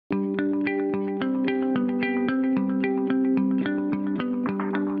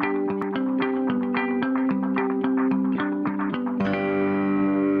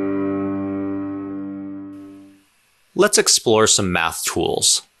Let's explore some math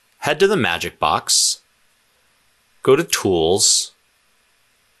tools. Head to the Magic Box, go to Tools,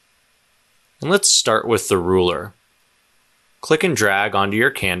 and let's start with the ruler. Click and drag onto your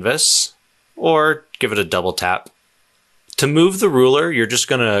canvas, or give it a double tap. To move the ruler, you're just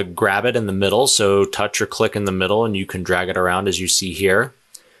going to grab it in the middle, so touch or click in the middle and you can drag it around as you see here.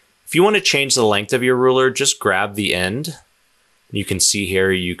 If you want to change the length of your ruler, just grab the end. You can see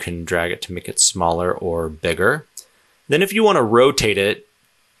here you can drag it to make it smaller or bigger. Then if you want to rotate it,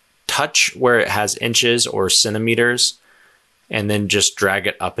 touch where it has inches or centimeters, and then just drag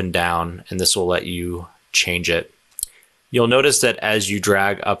it up and down, and this will let you change it. You'll notice that as you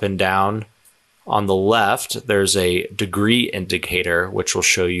drag up and down, on the left, there's a degree indicator, which will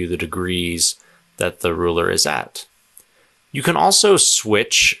show you the degrees that the ruler is at. You can also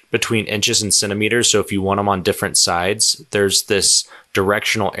switch between inches and centimeters, so if you want them on different sides, there's this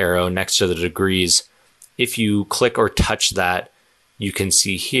directional arrow next to the degrees. If you click or touch that, you can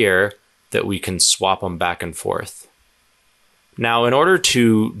see here that we can swap them back and forth. Now, in order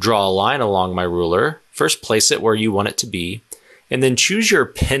to draw a line along my ruler, first place it where you want it to be, and then choose your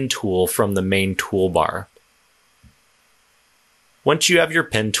pen tool from the main toolbar. Once you have your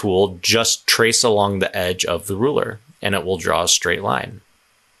pen tool, just trace along the edge of the ruler, and it will draw a straight line.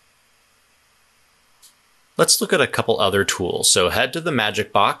 Let's look at a couple other tools. So head to the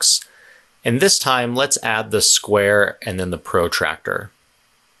Magic Box, and this time let's add the square and then the protractor.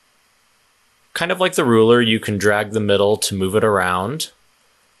 Kind of like the ruler, you can drag the middle to move it around,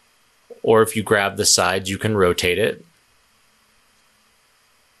 or if you grab the sides, you can rotate it.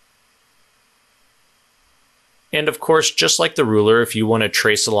 And of course, just like the ruler, if you want to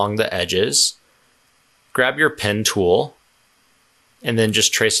trace along the edges, grab your pen tool and then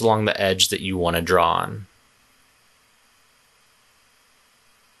just trace along the edge that you want to draw on.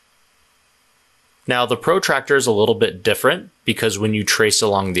 Now the protractor is a little bit different because when you trace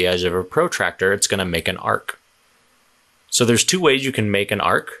along the edge of a protractor, it's going to make an arc. So there's two ways you can make an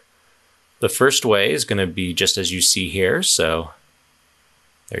arc. The first way is going to be just as you see here. So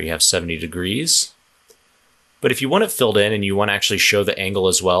there you have 70 degrees. But if you want it filled in and you want to actually show the angle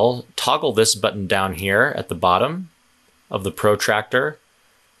as well, toggle this button down here at the bottom of the protractor.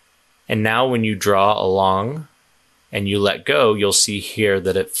 And now when you draw along and you let go, you'll see here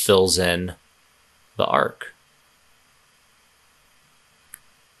that it fills in the arc.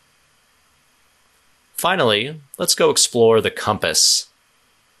 Finally, let's go explore the compass.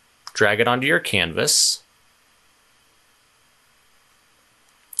 Drag it onto your canvas.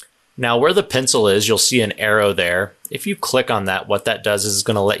 Now where the pencil is, you'll see an arrow there. If you click on that, what that does is it's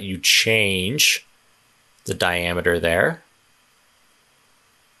going to let you change the diameter there.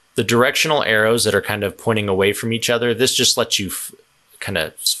 The directional arrows that are kind of pointing away from each other, this just lets you kind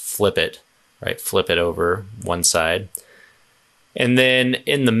of flip it, right? Flip it over one side. And then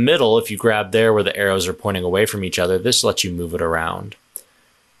in the middle, if you grab there where the arrows are pointing away from each other, this lets you move it around.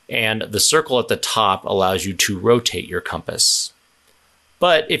 And the circle at the top allows you to rotate your compass.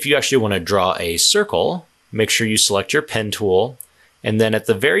 But if you actually want to draw a circle, make sure you select your pen tool, and then at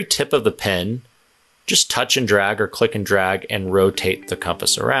the very tip of the pen, just touch and drag or click and drag and rotate the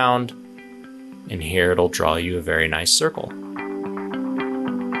compass around. And here it'll draw you a very nice circle.